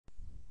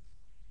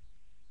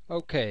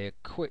Okay, a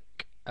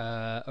quick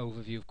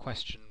overview of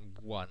question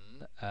 1,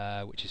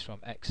 which is from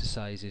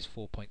exercises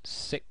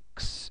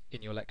 4.6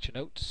 in your lecture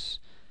notes,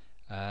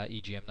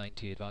 EGM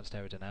 90 Advanced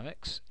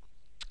Aerodynamics.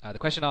 The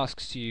question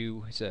asks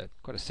you, it's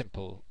quite a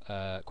simple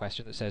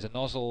question that says a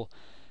nozzle,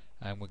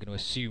 and we're going to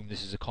assume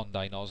this is a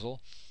Condye nozzle,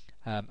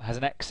 has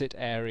an exit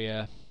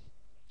area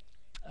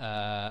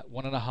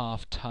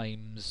 1.5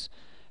 times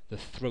the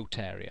throat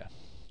area,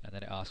 and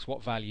then it asks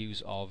what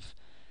values of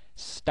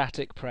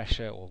static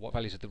pressure, or what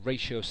values of the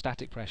ratio of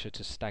static pressure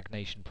to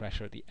stagnation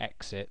pressure at the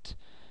exit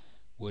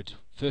would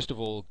first of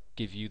all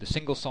give you the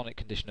single sonic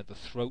condition at the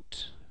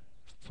throat,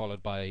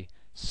 followed by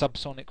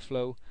subsonic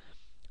flow,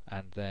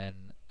 and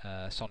then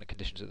sonic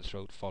conditions at the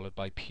throat followed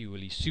by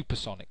purely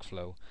supersonic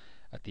flow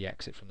at the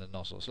exit from the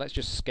nozzle. So let's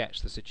just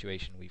sketch the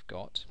situation we've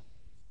got.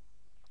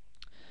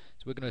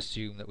 So we're going to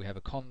assume that we have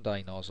a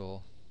Condye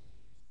nozzle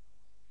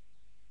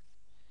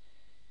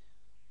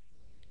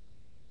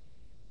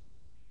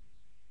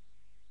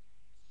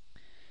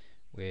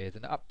with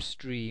an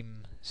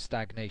upstream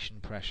stagnation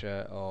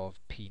pressure of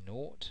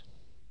P0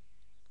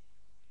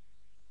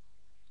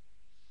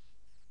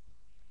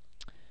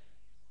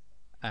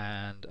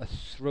 and a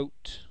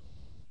throat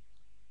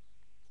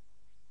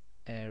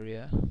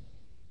area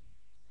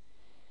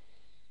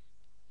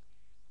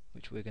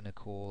which we're going to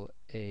call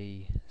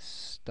A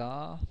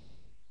star,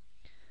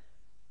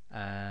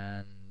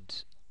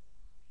 and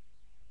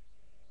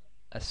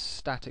a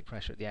static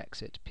pressure at the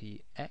exit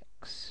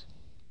Px.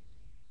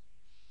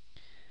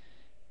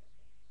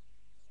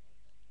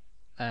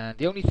 And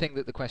the only thing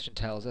that the question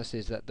tells us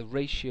is that the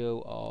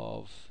ratio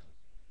of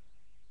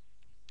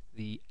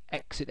the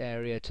exit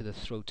area to the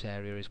throat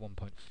area is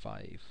 1.5.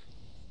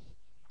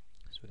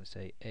 So we're going to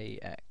say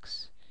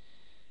Ax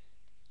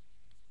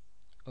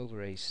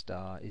over A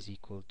star is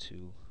equal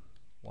to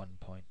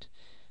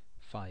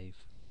 1.5.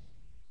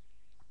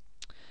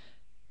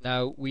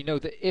 Now we know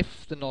that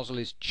if the nozzle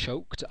is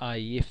choked,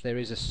 i.e. if there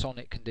is a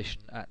sonic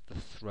condition at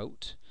the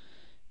throat,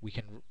 we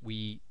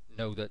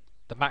know that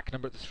the Mach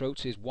number at the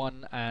throat is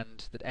 1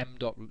 and that m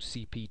dot root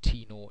Cp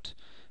T0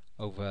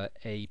 over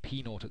A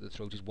P0 at the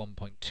throat is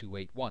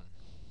 1.281.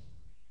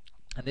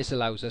 And this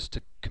allows us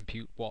to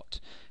compute what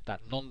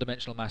that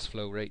non-dimensional mass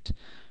flow rate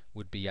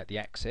would be at the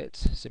exit,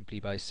 simply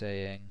by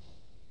saying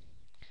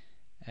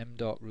m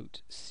dot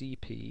root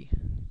Cp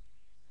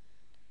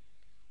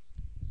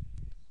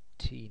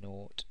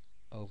T0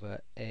 over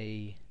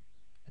A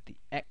at the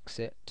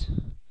exit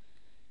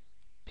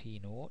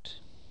P0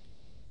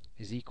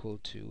 is equal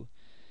to,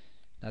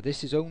 now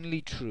this is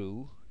only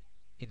true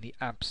in the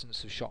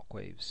absence of shock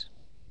waves.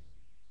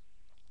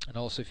 And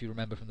also, if you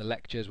remember from the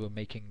lectures, we're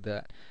making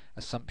the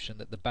assumption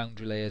that the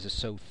boundary layers are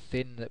so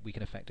thin that we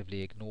can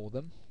effectively ignore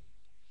them.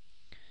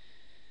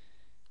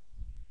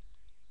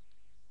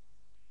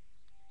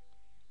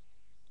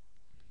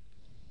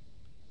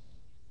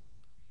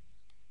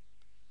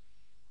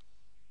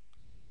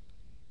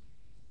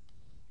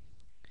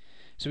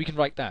 So we can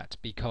write that,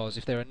 because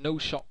if there are no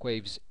shock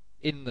waves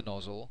in the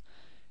nozzle,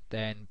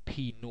 then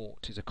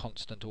P0 is a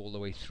constant all the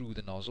way through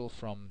the nozzle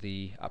from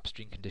the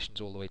upstream conditions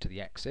all the way to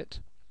the exit.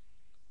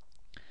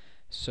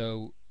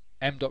 So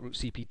m dot root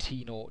Cp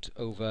T0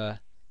 over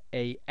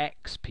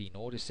Ax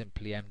P0 is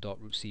simply m dot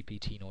root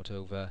Cp T0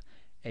 over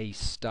A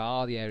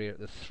star, the area at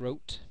the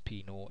throat,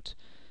 P0,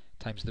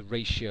 times the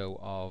ratio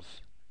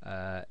of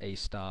A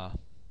star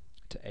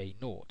to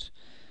A0.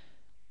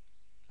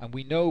 And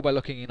we know by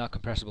looking in our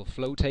compressible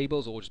flow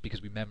tables, or just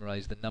because we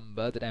memorized the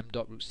number, that m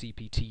dot root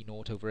Cp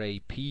T0 over A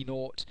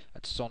P0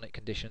 at sonic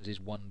conditions is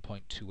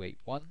 1.281,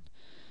 a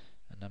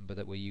number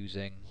that we're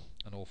using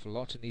an awful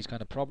lot in these kind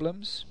of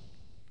problems.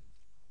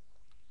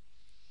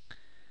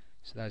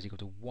 So that is equal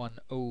to 1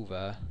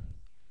 over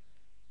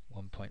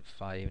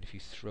 1.5, and if you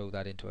throw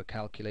that into a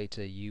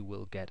calculator, you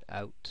will get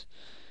out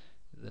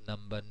the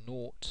number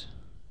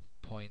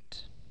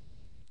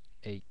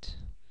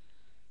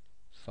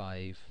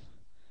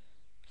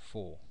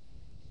 0.854.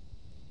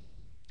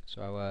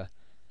 So our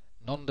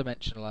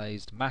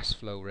non-dimensionalized mass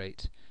flow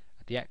rate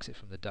at the exit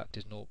from the duct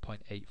is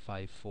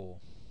 0.854.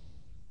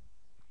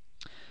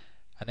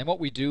 And then what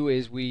we do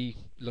is we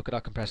look at our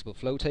compressible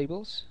flow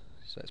tables.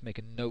 So let's make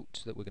a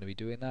note that we're going to be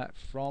doing that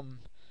from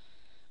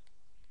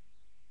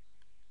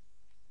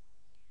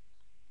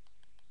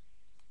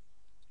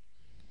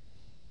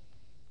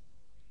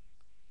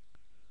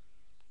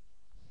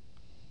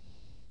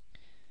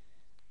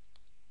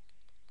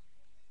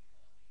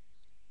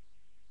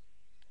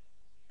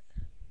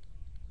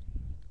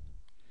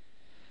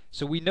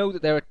so we know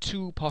that there are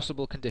two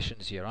possible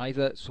conditions here.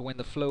 Either, so when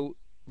the flow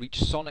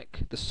reaches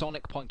the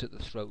sonic point at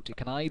the throat, it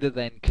can either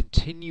then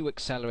continue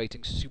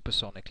accelerating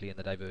supersonically in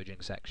the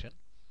diverging section,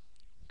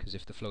 because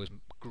if the flow is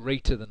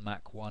greater than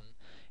Mach 1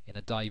 in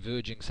a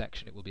diverging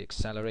section it will be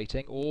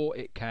accelerating, or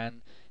it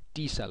can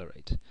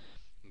decelerate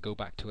and go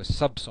back to a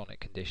subsonic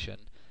condition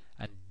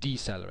and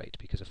decelerate,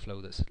 because a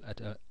flow that's at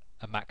a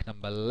Mach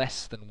number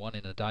less than 1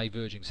 in a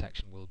diverging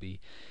section will be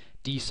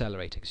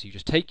decelerating. So you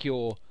just take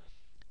your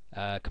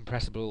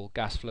compressible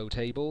gas flow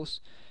tables,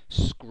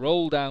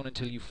 scroll down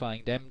until you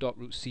find m dot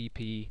root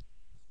Cp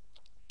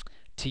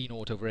T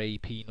naught over A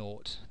P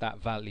naught. That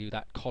value,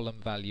 that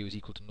column value, is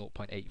equal to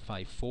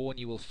 0.854, and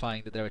you will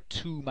find that there are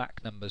two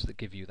Mach numbers that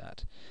give you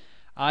that.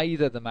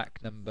 Either the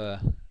Mach number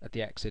at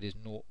the exit is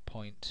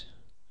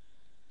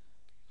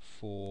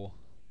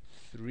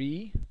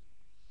 0.43,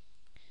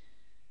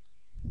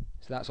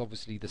 so that's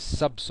obviously the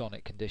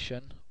subsonic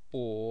condition,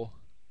 or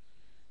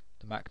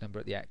the Mach number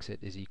at the exit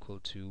is equal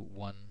to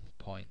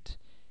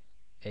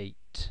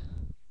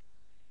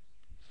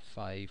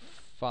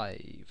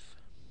 1.855.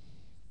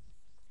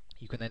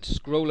 You can then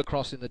scroll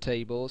across in the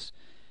tables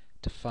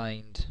to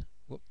find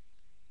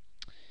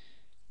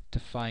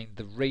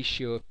the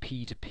ratio of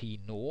P to P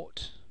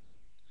naught.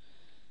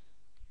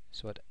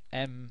 So at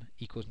m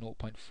equals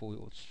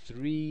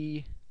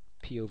 0.43,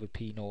 P over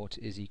P naught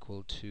is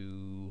equal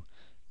to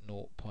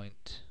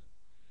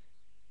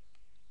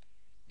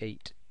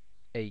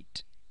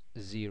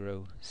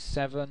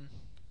 0.8807.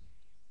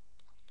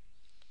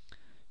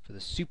 For the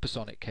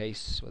supersonic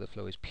case, where the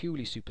flow is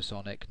purely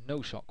supersonic,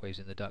 no shock waves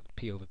in the duct,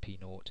 P over P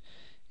naught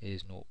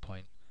is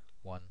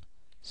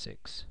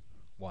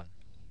 0.161.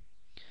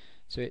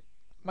 So it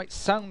might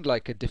sound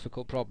like a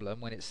difficult problem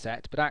when it's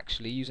set, but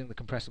actually, using the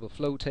compressible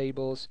flow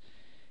tables,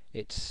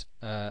 it's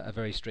a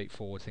very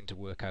straightforward thing to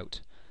work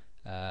out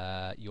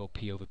your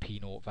P over P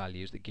naught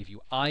values that give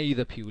you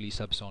either purely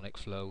subsonic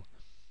flow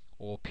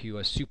or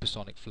pure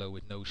supersonic flow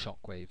with no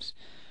shock waves.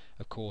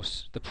 Of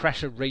course, the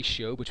pressure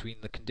ratio between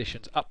the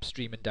conditions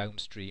upstream and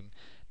downstream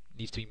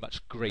needs to be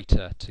much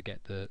greater to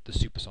get the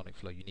supersonic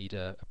flow. You need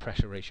a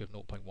pressure ratio of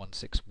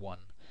 0.161.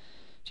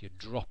 So you're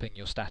dropping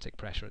your static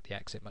pressure at the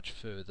exit much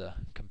further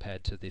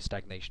compared to the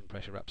stagnation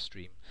pressure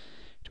upstream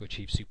to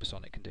achieve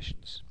supersonic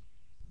conditions.